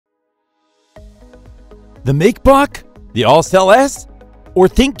The MakeBot? The All-Cell S? Or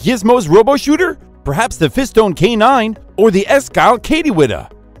Think Gizmo's RoboShooter? Perhaps the Fistone K9 or the S-Style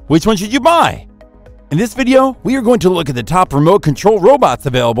Katiewitta? Which one should you buy? In this video, we are going to look at the top remote control robots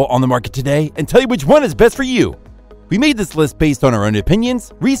available on the market today and tell you which one is best for you. We made this list based on our own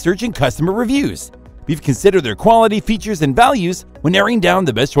opinions, research, and customer reviews. We've considered their quality, features, and values when narrowing down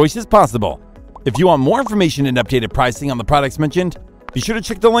the best choices possible. If you want more information and updated pricing on the products mentioned, be sure to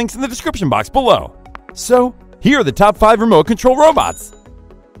check the links in the description box below. So, here are the top 5 remote control robots.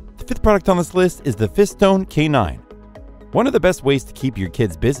 The 5th product on this list is the Fistone K9. One of the best ways to keep your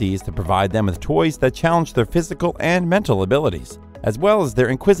kids busy is to provide them with toys that challenge their physical and mental abilities, as well as their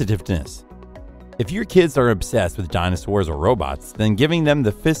inquisitiveness. If your kids are obsessed with dinosaurs or robots, then giving them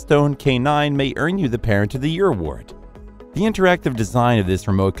the Fistone K9 may earn you the Parent of the Year award. The interactive design of this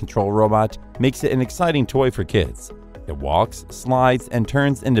remote control robot makes it an exciting toy for kids. It walks, slides, and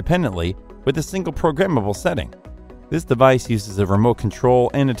turns independently with a single programmable setting. This device uses a remote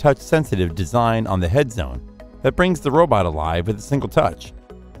control and a touch-sensitive design on the head zone that brings the robot alive with a single touch.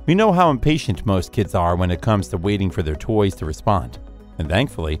 We know how impatient most kids are when it comes to waiting for their toys to respond, and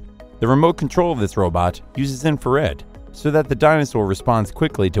thankfully, the remote control of this robot uses infrared so that the dinosaur responds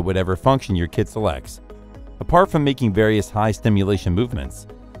quickly to whatever function your kid selects. Apart from making various high-stimulation movements,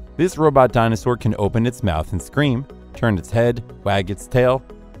 this robot dinosaur can open its mouth and scream, turn its head, wag its tail,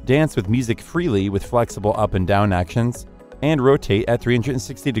 dance with music freely with flexible up and down actions, and rotate at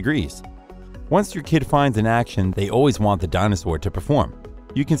 360 degrees. Once your kid finds an action they always want the dinosaur to perform,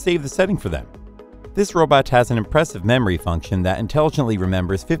 you can save the setting for them. This robot has an impressive memory function that intelligently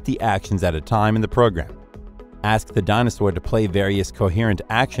remembers 50 actions at a time in the program. Ask the dinosaur to play various coherent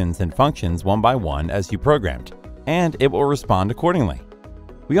actions and functions one by one as you programmed, and it will respond accordingly.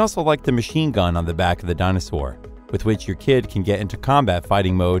 We also like the machine gun on the back of the dinosaur, with which your kid can get into combat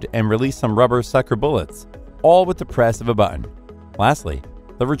fighting mode and release some rubber sucker bullets, all with the press of a button. Lastly,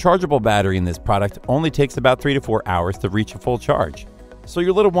 the rechargeable battery in this product only takes about 3 to 4 hours to reach a full charge, so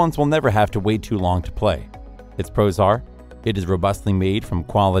your little ones will never have to wait too long to play. Its pros are, it is robustly made from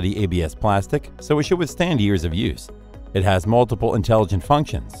quality ABS plastic, so it should withstand years of use. It has multiple intelligent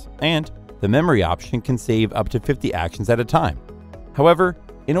functions, and the memory option can save up to 50 actions at a time. However,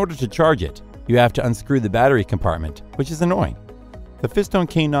 in order to charge it, you have to unscrew the battery compartment, which is annoying. The Fistone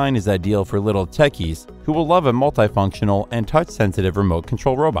K9 is ideal for little techies who will love a multifunctional and touch-sensitive remote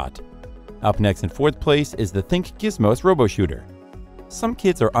control robot. Up next in 4th place is the Think Gizmo's RoboShooter. Some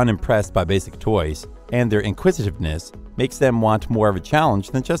kids are unimpressed by basic toys, and their inquisitiveness makes them want more of a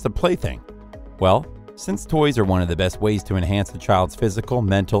challenge than just a plaything. Well, since toys are one of the best ways to enhance a child's physical,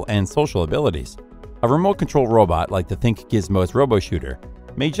 mental, and social abilities, a remote control robot like the Think Gizmo's RoboShooter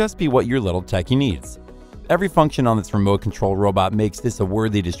may just be what your little techie needs. Every function on this remote control robot makes this a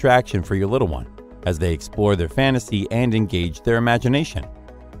worthy distraction for your little one, as they explore their fantasy and engage their imagination.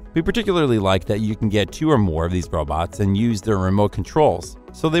 We particularly like that you can get 2 or more of these robots and use their remote controls,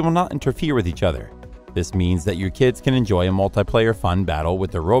 so they will not interfere with each other. This means that your kids can enjoy a multiplayer fun battle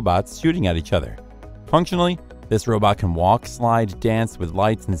with their robots shooting at each other. Functionally, this robot can walk, slide, dance with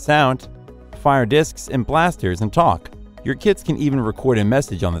lights and sound, fire discs and blasters, and talk. Your kids can even record a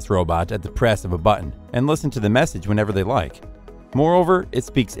message on this robot at the press of a button and listen to the message whenever they like. Moreover, it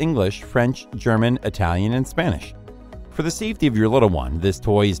speaks English, French, German, Italian, and Spanish. For the safety of your little one, this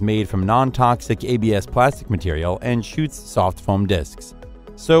toy is made from non-toxic ABS plastic material and shoots soft foam discs.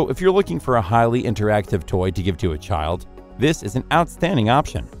 So if you're looking for a highly interactive toy to give to a child, this is an outstanding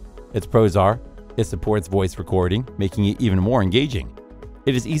option. Its pros are, it supports voice recording, making it even more engaging.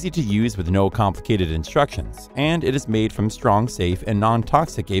 It is easy to use with no complicated instructions, and it is made from strong, safe, and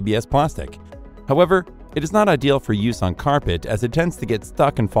non-toxic ABS plastic. However, it is not ideal for use on carpet as it tends to get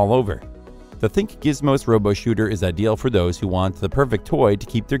stuck and fall over. The Think Gizmo's RoboShooter is ideal for those who want the perfect toy to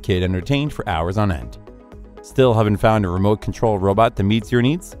keep their kid entertained for hours on end. Still haven't found a remote control robot that meets your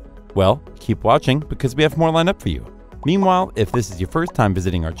needs? Well, keep watching because we have more lined up for you. Meanwhile, if this is your first time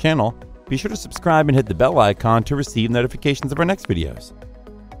visiting our channel, be sure to subscribe and hit the bell icon to receive notifications of our next videos.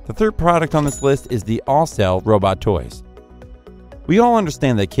 The 3rd product on this list is the All-Cell Robot Toys. We all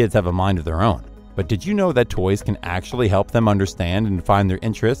understand that kids have a mind of their own, but did you know that toys can actually help them understand and find their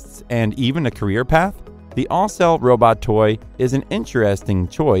interests and even a career path? The All-Cell Robot Toy is an interesting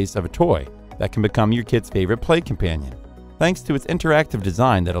choice of a toy that can become your kid's favorite play companion, thanks to its interactive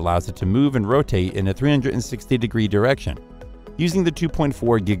design that allows it to move and rotate in a 360-degree direction, using the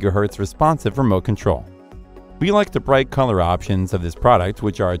 2.4 GHz responsive remote control. We like the bright color options of this product,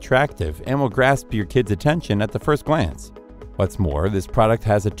 which are attractive and will grasp your kid's attention at the first glance. What's more, this product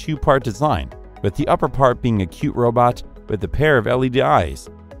has a 2-part design, with the upper part being a cute robot with a pair of LED eyes.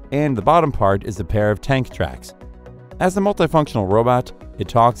 and the bottom part is a pair of tank tracks. As a multifunctional robot, it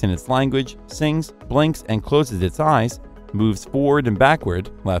talks in its language, sings, blinks and closes its eyes, moves forward and backward,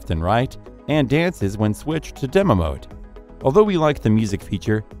 left and right, and dances when switched to demo mode. Although we like the music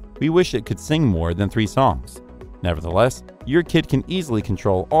feature, we wish it could sing more than 3 songs. Nevertheless, your kid can easily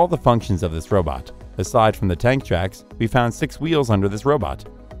control all the functions of this robot. Aside from the tank tracks, we found 6 wheels under this robot,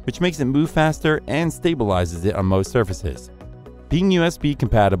 which makes it move faster and stabilizes it on most surfaces. Being USB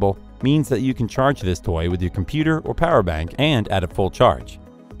compatible means that you can charge this toy with your computer or power bank and at a full charge.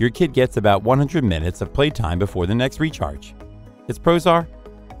 Your kid gets about 100 minutes of playtime before the next recharge. Its pros are: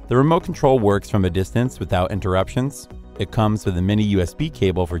 the remote control works from a distance without interruptions, it comes with a mini USB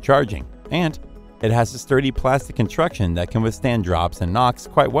cable for charging, and it has a sturdy plastic construction that can withstand drops and knocks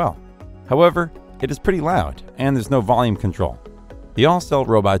quite well. However, it is pretty loud and there's no volume control. The AllCell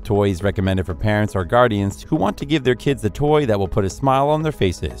robot toy is recommended for parents or guardians who want to give their kids a toy that will put a smile on their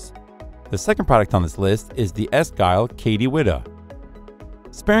faces. The second product on this list is the S-Gyle Katie Widow.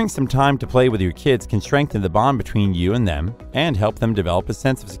 Sparing some time to play with your kids can strengthen the bond between you and them and help them develop a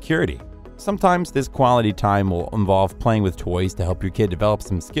sense of security. Sometimes this quality time will involve playing with toys to help your kid develop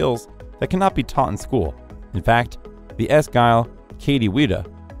some skills that cannot be taught in school. In fact, the S-Gyle Katie Widow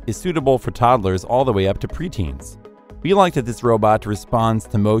is suitable for toddlers all the way up to preteens. We like that this robot responds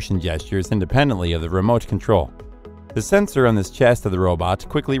to motion gestures independently of the remote control. The sensor on this chest of the robot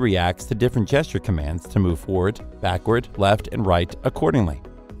quickly reacts to different gesture commands to move forward, backward, left, and right accordingly.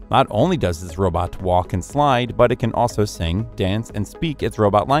 Not only does this robot walk and slide, but it can also sing, dance, and speak its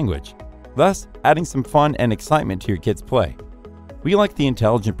robot language, thus adding some fun and excitement to your kids' play. We like the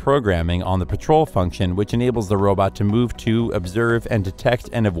intelligent programming on the patrol function, which enables the robot to move to, observe, and detect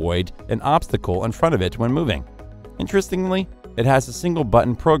and avoid an obstacle in front of it when moving. Interestingly, it has a single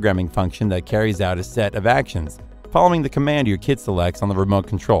button programming function that carries out a set of actions following the command your kid selects on the remote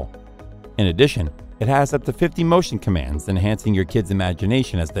control. In addition, it has up to 50 motion commands, enhancing your kids'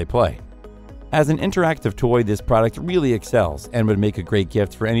 imagination as they play. As an interactive toy, this product really excels and would make a great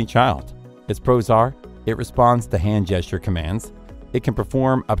gift for any child. Its pros are: it responds to hand gesture commands, it can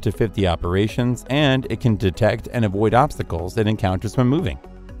perform up to 50 operations, and it can detect and avoid obstacles it encounters when moving.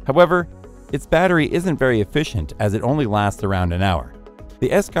 However, its battery isn't very efficient as it only lasts around an hour.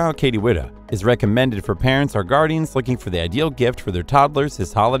 The S-Gyle Katie Widow is recommended for parents or guardians looking for the ideal gift for their toddlers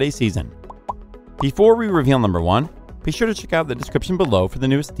this holiday season. Before we reveal number 1, be sure to check out the description below for the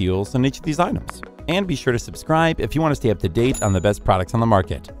newest deals on each of these items. And be sure to subscribe if you want to stay up to date on the best products on the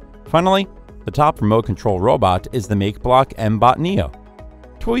market. Finally, the top remote control robot is the MakeBlock MBot Neo.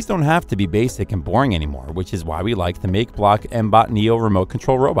 Toys don't have to be basic and boring anymore, which is why we like the MakeBlock MBot Neo remote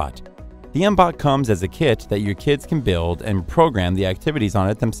control robot. The MBot comes as a kit that your kids can build and program the activities on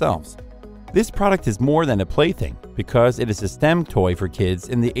it themselves. This product is more than a plaything because it is a STEM toy for kids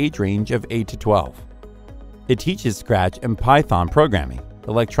in the age range of 8 to 12. It teaches Scratch and Python programming,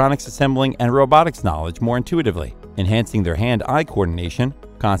 electronics assembling, and robotics knowledge more intuitively, enhancing their hand-eye coordination,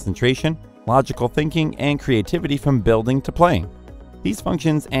 concentration, logical thinking, and creativity from building to playing. These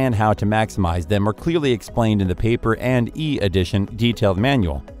functions and how to maximize them are clearly explained in the paper and e-edition detailed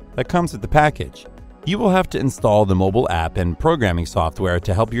manual that comes with the package. You will have to install the mobile app and programming software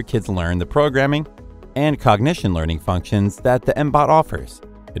to help your kids learn the programming and cognition learning functions that the MBot offers.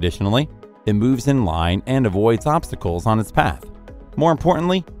 Additionally, it moves in line and avoids obstacles on its path. More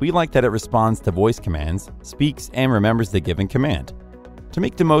importantly, we like that it responds to voice commands, speaks, and remembers the given command. To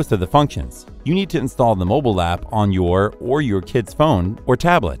make the most of the functions, you need to install the mobile app on your or your kid's phone or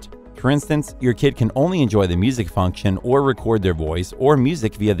tablet. For instance, your kid can only enjoy the music function or record their voice or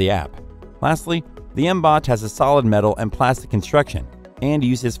music via the app. Lastly, the MBot has a solid metal and plastic construction and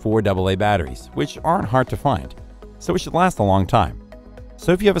uses 4 AA batteries, which aren't hard to find, so it should last a long time.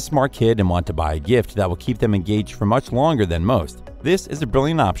 So if you have a smart kid and want to buy a gift that will keep them engaged for much longer than most, this is a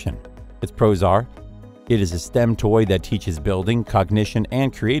brilliant option. Its pros are: it is a STEM toy that teaches building, cognition,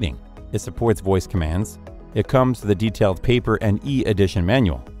 and creating. It supports voice commands. It comes with a detailed paper and e-edition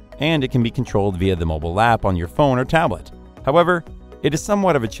manual, and it can be controlled via the mobile app on your phone or tablet. However, it is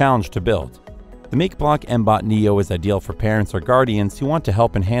somewhat of a challenge to build. The MakeBlock MBot Neo is ideal for parents or guardians who want to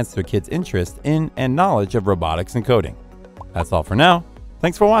help enhance their kids' interest in and knowledge of robotics and coding. That's all for now.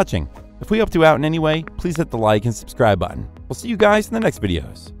 Thanks for watching. If we helped you out in any way, please hit the like and subscribe button. We'll see you guys in the next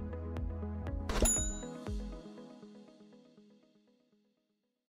videos.